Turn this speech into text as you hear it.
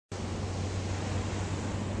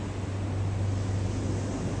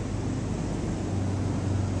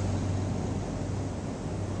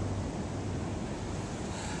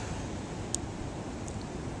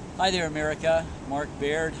Hi there, America. Mark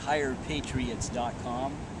Baird,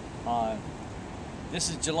 HirePatriots.com.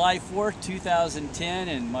 This is July 4th, 2010,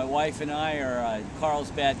 and my wife and I are in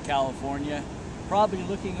Carlsbad, California, probably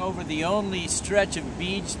looking over the only stretch of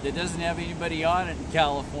beach that doesn't have anybody on it in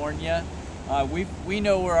California. We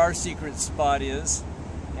know where our secret spot is,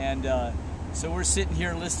 and so we're sitting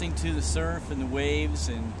here listening to the surf and the waves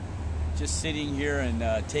and just sitting here and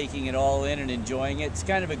taking it all in and enjoying it. It's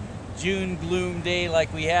kind of a June gloom day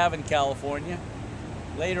like we have in California.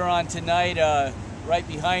 Later on tonight, right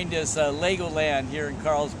behind us, Legoland here in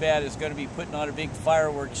Carlsbad is going to be putting on a big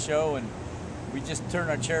fireworks show, and we just turn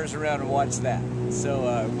our chairs around and watch that.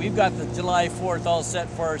 So we've got the July 4th all set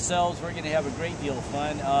for ourselves. We're going to have a great deal of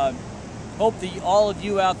fun. Hope that all of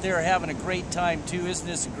you out there are having a great time too. Isn't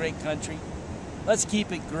this a great country? Let's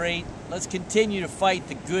keep it great. Let's continue to fight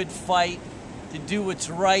the good fight, to do what's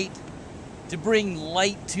right, to bring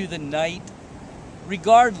light to the night.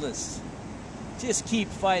 Regardless, just keep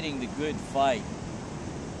fighting the good fight.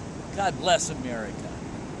 God bless America.